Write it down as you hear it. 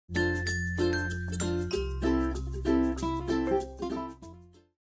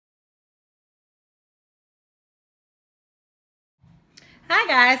Hi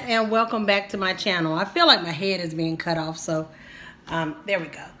guys, and welcome back to my channel. I feel like my head is being cut off, so there we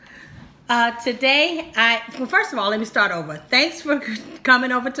go. Today, well, first of all, let me start over. Thanks for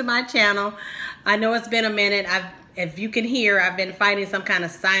coming over to my channel. I know it's been a minute. If you can hear, I've been fighting some kind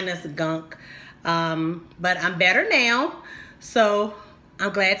of sinus gunk, but I'm better now. So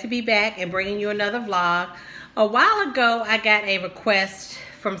I'm glad to be back and bringing you another vlog. A while ago, I got a request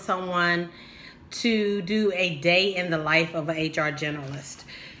from someone to do a day in the life of an HR generalist.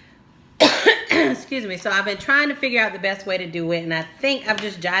 Excuse me. So I've been trying to figure out the best way to do it, and I think I've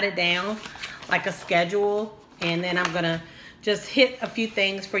just jotted down like a schedule, and then I'm gonna just hit a few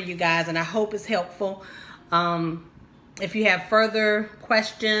things for you guys, and I hope it's helpful. If you have further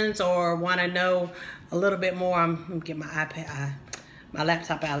questions or want to know a little bit more, I'm gonna get my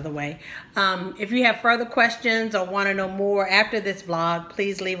laptop out of the way. If you have further questions or want to know more after this vlog,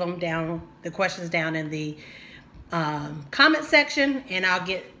 please leave them down, the questions down in the comment section, and I'll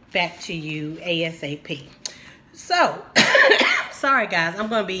get back to you ASAP. So, sorry guys, I'm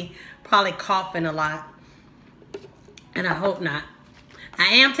going to be probably coughing a lot, and I hope not.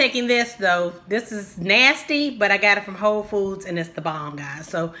 I am taking this though. This is nasty, but I got it from Whole Foods, and it's the bomb, guys.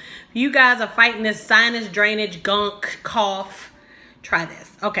 So, if you guys are fighting this sinus drainage, gunk, cough, try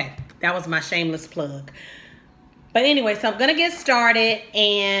this. Okay, that was my shameless plug. But anyway, so I'm gonna get started,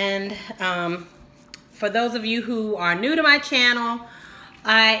 and for those of you who are new to my channel,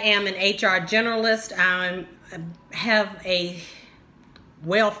 I am an HR generalist. I have a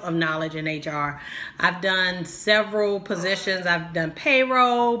wealth of knowledge in HR. I've done several positions. I've done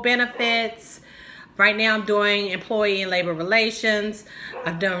payroll, benefits. Right now I'm doing employee and labor relations.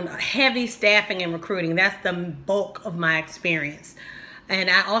 I've done heavy staffing and recruiting. That's the bulk of my experience. And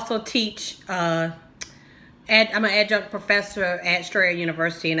I also teach, I'm an adjunct professor at Strayer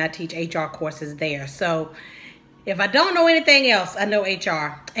University, and I teach HR courses there. So if I don't know anything else, I know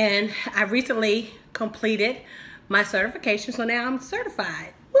HR. And I recently completed my certification, so now I'm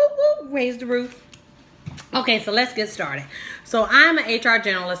certified. Woo woo, raise the roof. Okay, so let's get started. So I'm an HR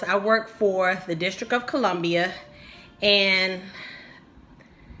generalist. I work for the District of Columbia, and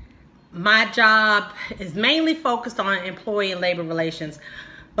my job is mainly focused on employee and labor relations,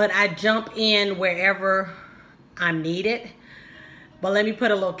 but I jump in wherever I'm needed. But let me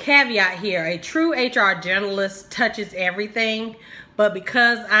put a little caveat here. A true HR generalist touches everything, but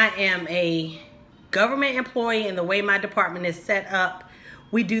because I am a government employee and the way my department is set up,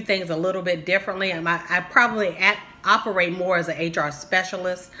 we do things a little bit differently. I probably operate more as an HR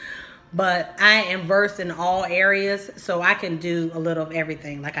specialist, but I am versed in all areas, so I can do a little of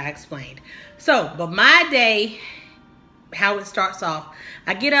everything like I explained. So, but my day, how it starts off,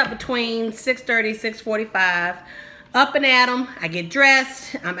 I get up between 6:30, 6:45, up and at 'em. I get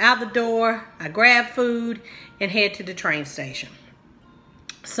dressed, I'm out the door, I grab food, and head to the train station.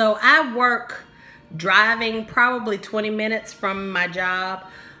 So I work driving probably 20 minutes from my job,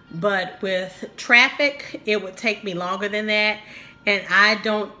 but with traffic, it would take me longer than that. And I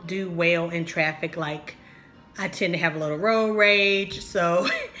don't do well in traffic. Like, I tend to have a little road rage. So,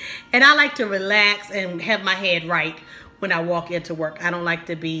 and I like to relax and have my head right when I walk into work. I don't like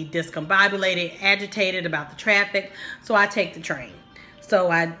to be discombobulated, agitated about the traffic. So I take the train. So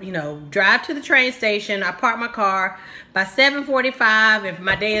I, drive to the train station. I park my car. By 7:45, if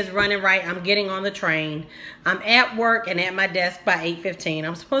my day is running right, I'm getting on the train. I'm at work and at my desk by 8:15.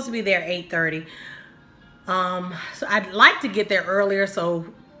 I'm supposed to be there 8:30. So I'd like to get there earlier, so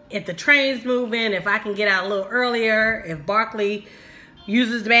if the train's moving, if I can get out a little earlier, if Barkley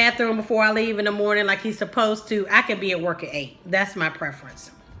uses the bathroom before I leave in the morning like he's supposed to, I can be at work at 8. That's my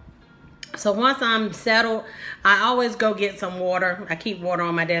preference. So once I'm settled, I always go get some water. I keep water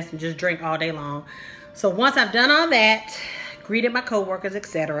on my desk and just drink all day long. So once I've done all that, greeted my coworkers,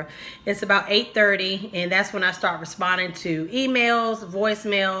 etc., it's about 8:30, and that's when I start responding to emails,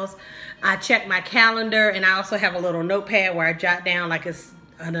 voicemails. I check my calendar, and I also have a little notepad where I jot down like it's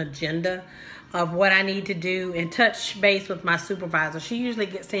an agenda of what I need to do, and touch base with my supervisor. She usually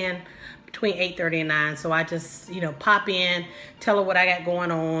gets in between 8:30 and 9, so I just, pop in, tell her what I got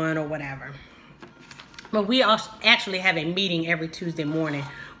going on or whatever. But we actually have a meeting every Tuesday morning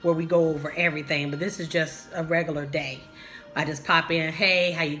where we go over everything, but this is just a regular day. I just pop in,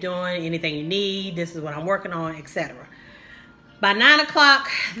 hey, how you doing? Anything you need? This is what I'm working on, etc. By 9 o'clock,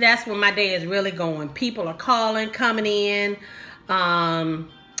 that's when my day is really going. People are calling, coming in.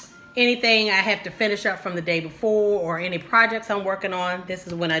 Anything I have to finish up from the day before, or any projects I'm working on, this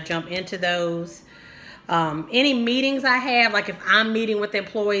is when I jump into those. Any meetings I have, like if I'm meeting with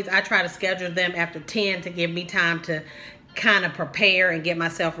employees, I try to schedule them after 10 to give me time to kind of prepare and get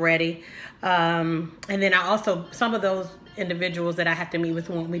myself ready. And then I also, some of those individuals that I have to meet with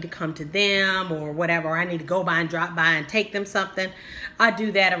want me to come to them or whatever, or I need to go by and drop by and take them something, I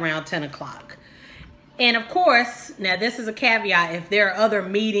do that around 10 o'clock. And of course, now this is a caveat, if there are other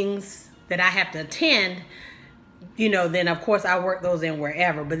meetings that I have to attend, you know, then of course I work those in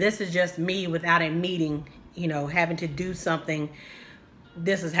wherever. But this is just me without a meeting, you know, having to do something.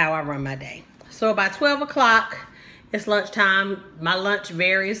 This is how I run my day. So by 12 o'clock, it's lunchtime. My lunch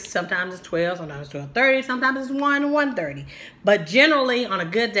varies. Sometimes it's 12, sometimes it's 12:30, sometimes it's 1 and 1:30. But generally, on a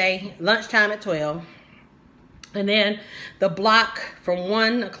good day, lunchtime at 12. And then the block from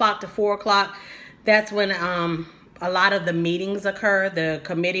 1 o'clock to 4 o'clock, that's when a lot of the meetings occur, the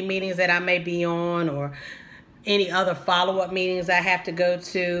committee meetings that I may be on, or any other follow-up meetings I have to go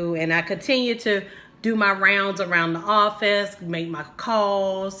to. And I continue to do my rounds around the office, make my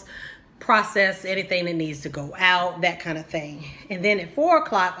calls, process anything that needs to go out, that kind of thing. And then at 4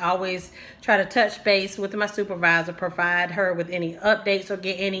 o'clock, I always try to touch base with my supervisor, provide her with any updates or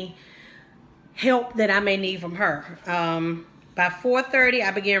get any help that I may need from her. By 4:30, I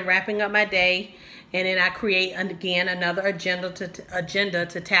begin wrapping up my day, and then I create again another agenda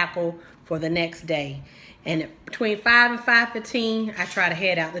to tackle for the next day. And between 5 and 5:15, I try to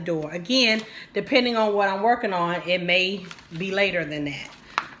head out the door. Again, depending on what I'm working on, it may be later than that.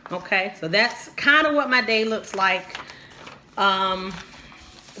 Okay, so that's kind of what my day looks like. But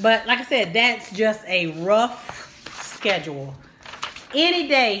like I said, that's just a rough schedule. Any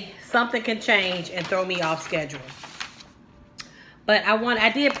day, something can change and throw me off schedule. But I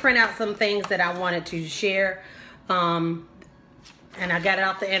did print out some things that I wanted to share. And I got it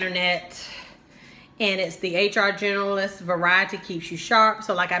off the internet. And it's the HR Generalist. Variety keeps you sharp.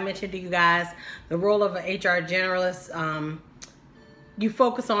 So like I mentioned to you guys, the role of an HR Generalist, you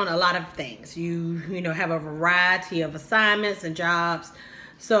focus on a lot of things. You know, have a variety of assignments and jobs.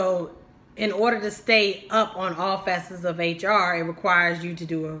 So in order to stay up on all facets of HR, it requires you to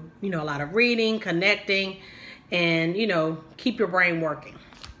do a lot of reading, connecting, and keep your brain working.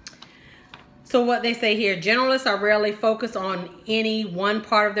 So what they say here, generalists are rarely focused on any one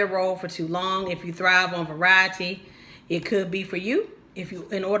part of their role for too long. If you thrive on variety, it could be for you.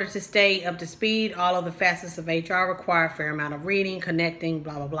 In order to stay up to speed, all of the facets of HR require a fair amount of reading, connecting,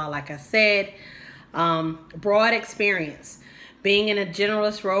 blah, blah, blah, like I said. Broad experience. Being in a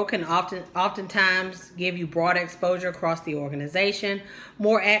generalist role can oftentimes give you broad exposure across the organization.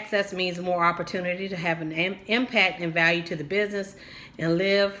 More access means more opportunity to have an impact and value to the business and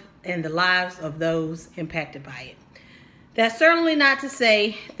live in the lives of those impacted by it. That's certainly not to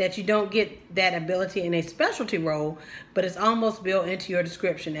say that you don't get that ability in a specialty role, but it's almost built into your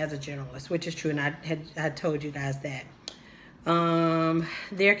description as a generalist, which is true, and I told you guys that.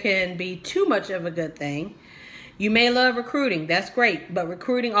 There can be too much of a good thing. You may love recruiting, that's great, but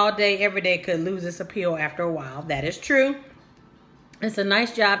recruiting all day, every day could lose its appeal after a while. That is true. It's a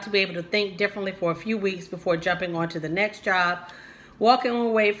nice job to be able to think differently for a few weeks before jumping on to the next job. Walking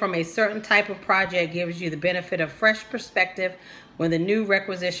away from a certain type of project gives you the benefit of fresh perspective when the new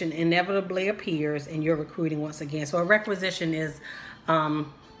requisition inevitably appears and you're recruiting once again. So a requisition is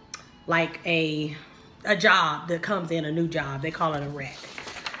like a job that comes in, a new job. They call it a rec.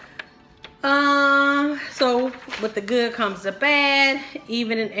 So with the good comes the bad.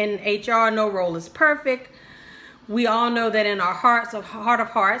 Even in HR, no role is perfect. We all know that in our heart of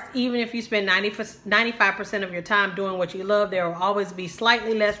hearts, even if you spend 95% of your time doing what you love, there will always be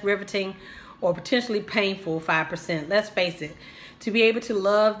slightly less riveting or potentially painful 5%. Let's face it, to be able to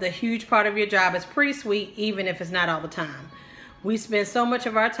love the huge part of your job is pretty sweet, even if it's not all the time. We spend so much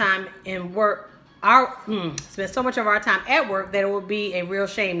of our time in work, spend so much of our time at work that it would be a real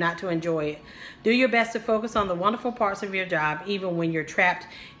shame not to enjoy it. Do your best to focus on the wonderful parts of your job, even when you're trapped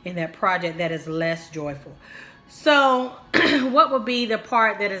in that project that is less joyful. So what would be the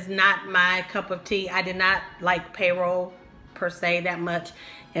part that is not my cup of tea? I did not like payroll per se that much,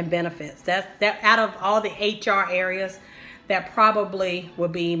 and benefits. That out of all the HR areas, that probably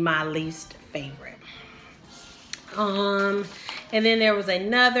would be my least favorite. And then there was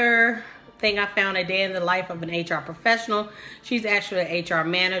another thing I found, a day in the life of an HR professional. She's actually an HR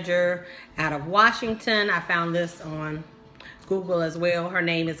manager out of Washington. I found this on Google as well. Her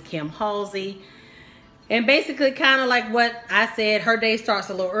name is Kim Halsey. And basically kind of like what I said, her day starts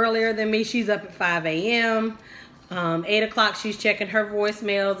a little earlier than me. She's up at 5 a.m. 8 o'clock, she's checking her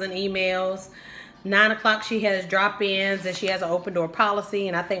voicemails and emails. 9 o'clock, she has drop-ins, and she has an open door policy.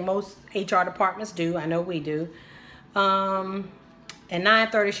 And I think most HR departments do. I know we do. At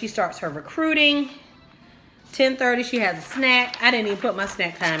 9:30, she starts her recruiting. 10:30, she has a snack. I didn't even put my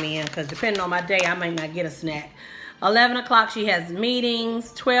snack time in because depending on my day, I might not get a snack. 11 o'clock, she has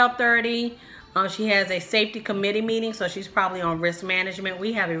meetings. 12:30, She has a safety committee meeting, so she's probably on risk management.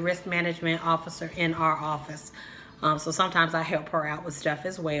 We have a risk management officer in our office. So sometimes I help her out with stuff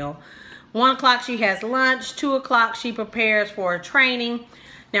as well. 1 o'clock she has lunch. 2 o'clock she prepares for training.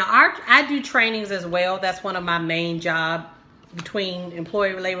 Now I do trainings as well. That's one of my main jobs between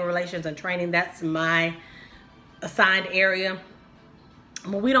employee labor relations and training. That's my assigned area.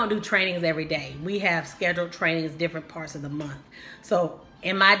 But we don't do trainings every day. We have scheduled trainings different parts of the month. So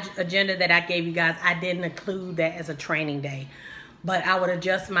in my agenda that I gave you guys, I didn't include that as a training day. But I would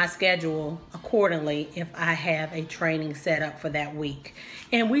adjust my schedule accordingly if I have a training set up for that week.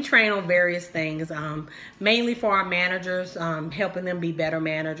 And we train on various things, mainly for our managers, helping them be better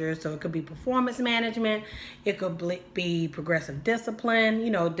managers. So it could be performance management, it could be progressive discipline, you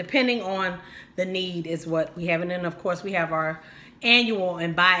know, depending on the need is what we have. And then of course we have our annual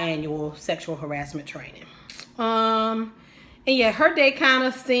and biannual sexual harassment training. And yeah, her day kind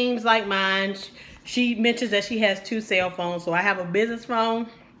of seems like mine. She mentions that she has 2 cell phones. So I have a business phone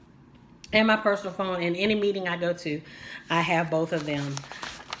and my personal phone. And any meeting I go to, I have both of them.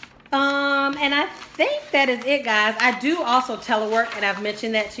 And I think that is it, guys. I do also telework, and I've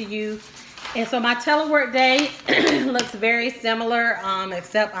mentioned that to you. And so my telework day looks very similar,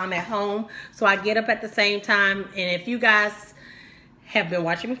 except I'm at home. So I get up at the same time. And if you guys have been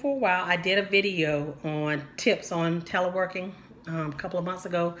watching me for a while, I did a video on tips on teleworking a couple of months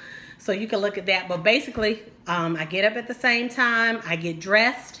ago, so you can look at that. But basically, I get up at the same time, I get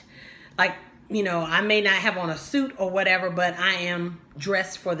dressed, like, you know, I may not have on a suit or whatever, but I am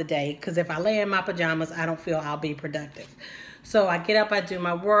dressed for the day, because if I lay in my pajamas, I don't feel I'll be productive. So I get up, I do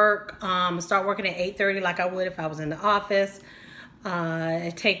my work, start working at 8:30 like I would if I was in the office.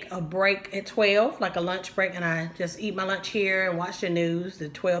 I take a break at 12, like a lunch break, and I just eat my lunch here and watch the news, the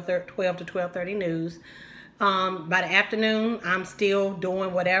 12 to 12:30 news. By the afternoon, I'm still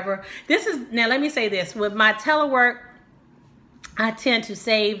doing whatever. Now let me say this, with my telework, I tend to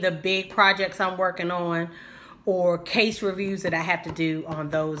save the big projects I'm working on or case reviews that I have to do on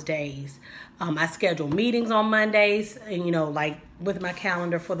those days. I schedule meetings on Mondays, and you know, like with my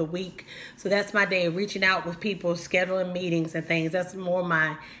calendar for the week. So that's my day of reaching out with people, scheduling meetings and things. That's more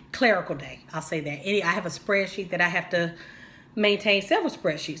my clerical day, I'll say that. I have a spreadsheet that I have to maintain, several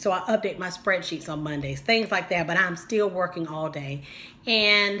spreadsheets, so I update my spreadsheets on Mondays, things like that. But I'm still working all day,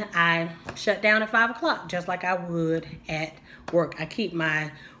 and I shut down at 5 o'clock just like I would at work. I keep my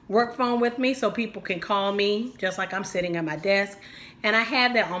work phone with me so people can call me just like I'm sitting at my desk, and I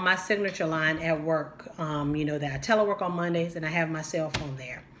have that on my signature line at work. You know that I telework on Mondays, and I have my cell phone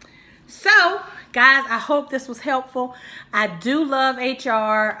there. So guys, I hope this was helpful. I do love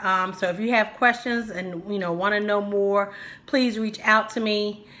HR. So if you have questions and you know want to know more, please reach out to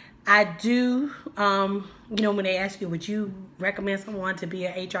me. I do, you know, when they ask you, would you recommend someone to be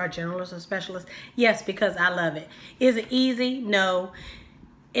an HR generalist or specialist? Yes, because I love it. Is it easy? No.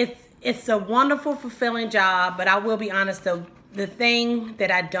 It's a wonderful, fulfilling job, but I will be honest, the thing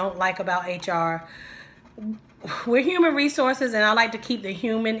that I don't like about HR, we're human resources, and I like to keep the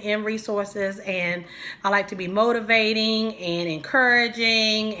human in resources, and I like to be motivating and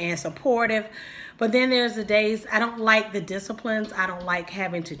encouraging and supportive. But then there's the days I don't like the disciplines. I don't like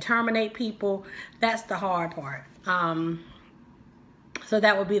having to terminate people. That's the hard part. So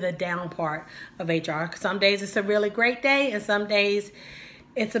that would be the down part of HR. Some days it's a really great day, and some days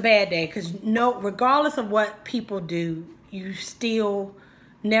it's a bad day, because regardless of what people do, you still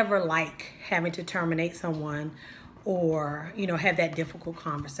never like having to terminate someone or, you know, have that difficult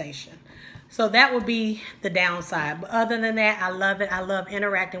conversation. So that would be the downside. But other than that, I love it. I love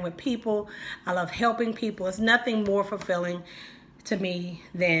interacting with people. I love helping people. It's nothing more fulfilling to me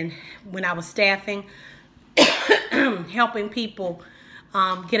than when I was staffing, helping people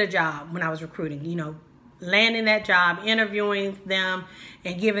get a job when I was recruiting, you know, landing that job, interviewing them,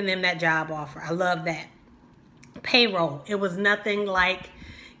 and giving them that job offer. I love that. Payroll. It was nothing like,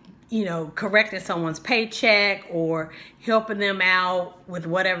 you know, correcting someone's paycheck or helping them out with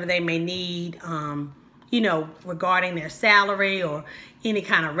whatever they may need, you know, regarding their salary or any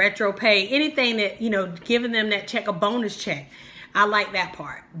kind of retro pay, anything that, you know, giving them that check, a bonus check. I like that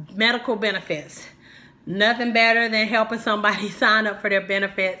part. Medical benefits. Nothing better than helping somebody sign up for their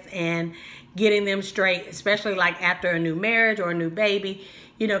benefits and getting them straight, especially like after a new marriage or a new baby,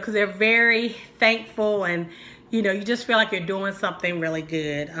 you know, because they're very thankful, and you know, you just feel like you're doing something really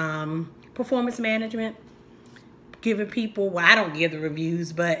good. Performance management, giving people, well, I don't give the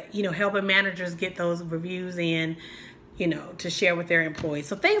reviews, but, you know, helping managers get those reviews in, you know, to share with their employees.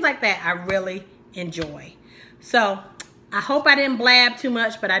 So things like that I really enjoy. So I hope I didn't blab too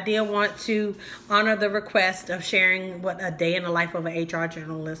much, but I did want to honor the request of sharing what a day in the life of an HR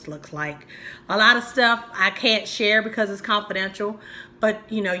generalist looks like. A lot of stuff I can't share because it's confidential, but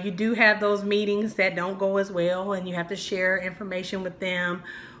you know, you do have those meetings that don't go as well, and you have to share information with them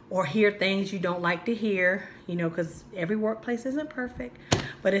or hear things you don't like to hear, you know, because every workplace isn't perfect,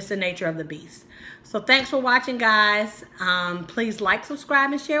 but it's the nature of the beast. So thanks for watching, guys. Please like,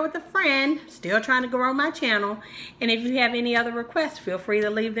 subscribe, and share with a friend. Still trying to grow my channel. And if you have any other requests, feel free to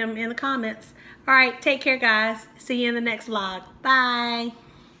leave them in the comments. All right, take care, guys. See you in the next vlog. Bye.